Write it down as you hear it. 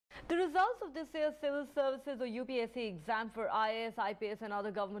The results of this year's Civil Services or UPSC exam for IAS, IPS and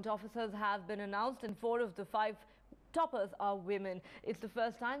other government officers have been announced, and 4 of the 5 toppers are women. It's the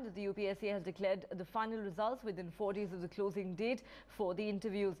first time that the UPSC has declared the final results within 4 days of the closing date for the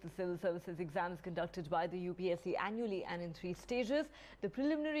interviews. The Civil Services exam is conducted by the UPSC annually and in 3 stages. The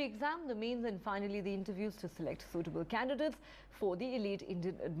preliminary exam, the mains and finally the interviews to select suitable candidates for the elite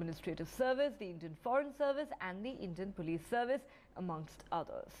Indian Administrative Service, the Indian Foreign Service and the Indian Police Service, amongst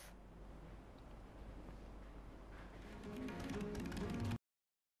others.